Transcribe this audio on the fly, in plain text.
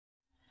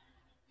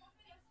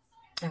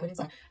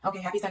Okay,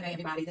 happy Sunday,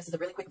 everybody. This is a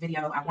really quick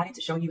video. I wanted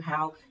to show you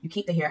how you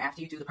keep the hair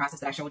after you do the process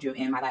that I showed you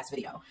in my last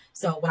video.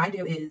 So what I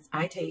do is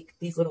I take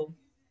these little,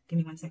 give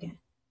me 1 second,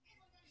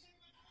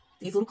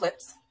 these little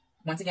clips.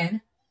 Once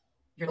again,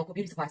 your local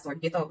beauty supply store, you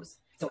get those.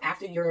 So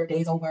after your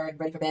day's over and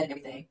ready for bed and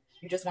everything,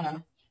 you just want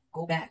to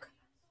go back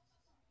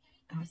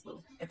and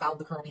follow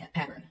the curl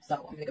pattern. So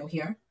I'm going to go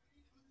here,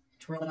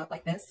 twirl it up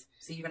like this.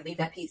 See, you're going to leave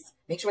that piece.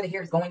 Make sure the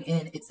hair is going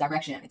in its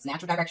direction, its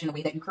natural direction, the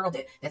way that you curled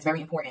it. That's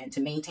very important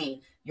to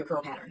maintain your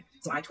curl pattern.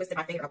 So I twisted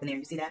my finger up in there.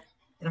 You see that?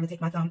 Then I'm going to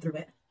take my thumb through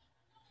it.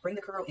 Bring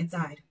the curl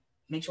inside.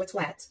 Make sure it's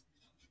flat.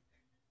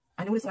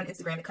 I noticed on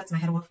Instagram it cuts my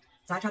head off.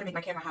 So I try to make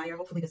my camera higher.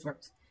 Hopefully this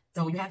works.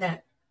 So you have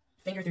that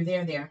finger through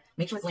there and there.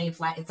 Make sure it's laying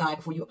flat inside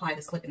before you apply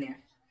this clip in there.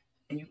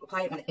 And you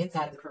apply it on the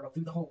inside of the curl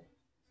through the hole.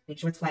 Make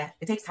sure it's flat.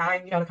 It takes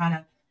time, to kind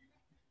of,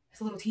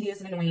 it's a little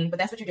tedious and annoying, but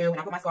that's what you do. When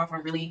I put my scarf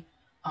on really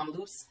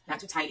loose, not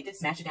too tight, it did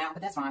smash it down,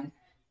 but that's fine.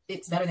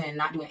 It's better than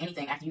not doing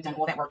anything after you've done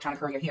all that work trying to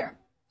curl your hair.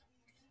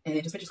 And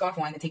then just put your scarf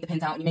on and take the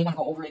pins out. You may want to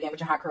go over it again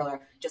with your hot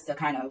curler just to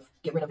kind of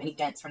get rid of any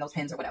dents from those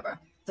pins or whatever.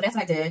 So that's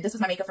what I did. This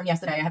was my makeup from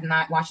yesterday. I have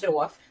not washed it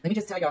off. Let me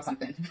just tell y'all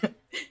something.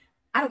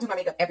 I don't do my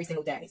makeup every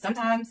single day.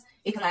 Sometimes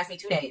it can last me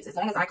 2 days. As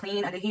long as I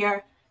clean under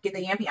here, get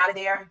the yampy out of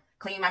there,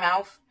 clean my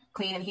mouth,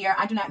 clean in here,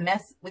 I do not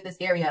mess with this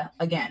area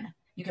again.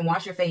 You can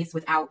wash your face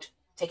without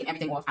taking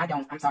everything off. I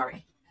don't. I'm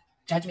sorry.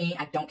 Judge me.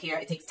 I don't care.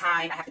 It takes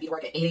time. I have to be to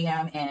work at 8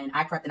 a.m. and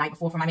I prep the night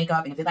before for my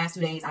makeup. And if it lasts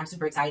 2 days, I'm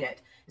super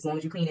excited. As long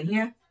as you clean in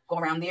here, go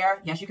around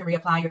there. Yes, you can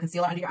reapply your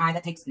concealer under your eye.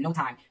 That takes no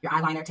time. Your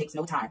eyeliner takes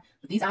no time.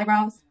 But these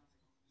eyebrows,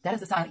 that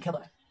is a silent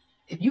killer.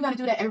 If you got to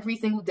do that every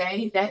single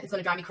day, that is going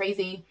to drive me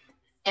crazy.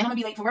 And I'm going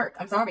to be late for work.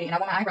 I'm sorry. And I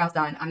want my eyebrows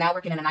done. I'm now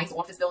working in a nice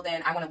office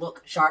building. I want to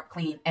look sharp,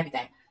 clean,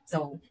 everything.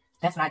 So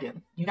that's what I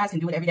do. You guys can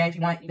do it every day if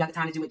you want. You got the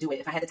time to do it, do it.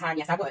 If I had the time,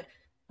 yes, I would.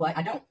 But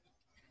I don't.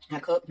 You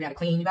gotta cook, you gotta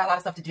clean, you got a lot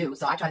of stuff to do.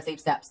 So I try to save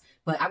steps.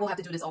 But I will have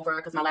to do this over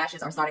because my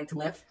lashes are starting to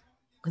lift.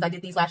 Because I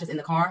did these lashes in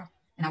the car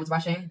and I was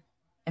rushing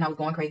and I was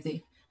going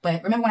crazy.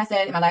 But remember when I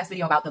said in my last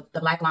video about the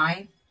black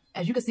line?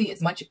 As you can see,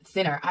 it's much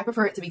thinner. I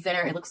prefer it to be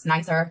thinner. It looks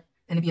nicer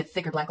than to be a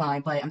thicker black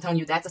line. But I'm telling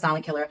you, that's a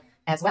silent killer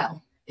as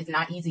well. It's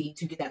not easy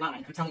to get that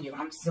line. I'm telling you,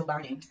 I'm still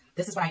learning.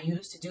 This is what I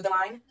use to do the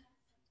line.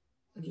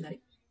 Let me let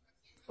it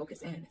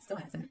focus in. It still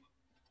hasn't.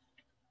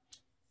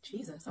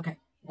 Jesus. Okay.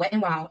 Wet n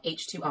Wild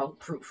H2O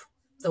proof.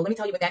 So let me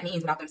tell you what that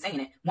means without them saying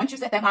it. Once you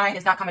set that line,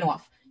 it's not coming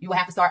off. You will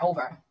have to start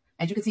over.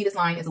 As you can see, this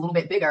line is a little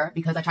bit bigger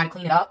because I tried to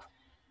clean it up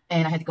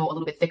and I had to go a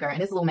little bit thicker.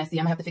 And it's a little messy.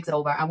 I'm going to have to fix it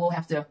over. I will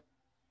have to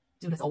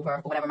do this over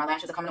or whatever. My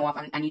lashes are coming off.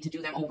 I need to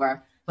do them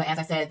over. But as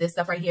I said, this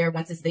stuff right here,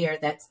 once it's there,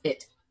 that's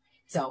it.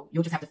 So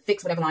you'll just have to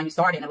fix whatever line you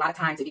started. And a lot of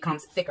times it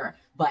becomes thicker,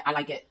 but I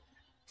like it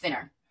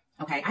thinner.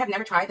 Okay. I have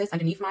never tried this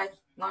underneath my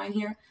line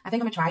here. I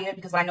think I'm going to try it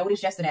because what I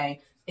noticed yesterday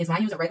is when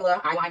I use a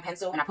regular eyeline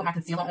pencil and I put my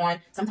concealer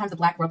on, sometimes the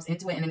black rubs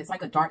into it and then it's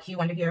like a dark hue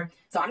under here.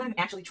 So I'm going to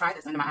actually try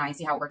this under my eye and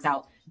see how it works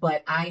out.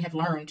 But I have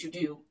learned to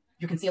do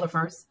your concealer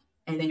first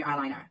and then your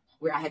eyeliner.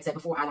 Where I had said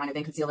before eyeliner,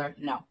 then concealer.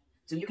 No.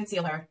 Do your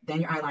concealer, then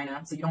your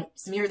eyeliner. So you don't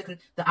smear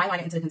the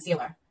eyeliner into the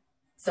concealer.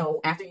 So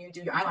after you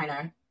do your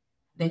eyeliner,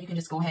 then you can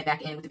just go ahead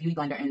back in with the beauty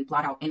blender and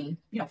blot out any,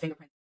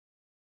 fingerprint.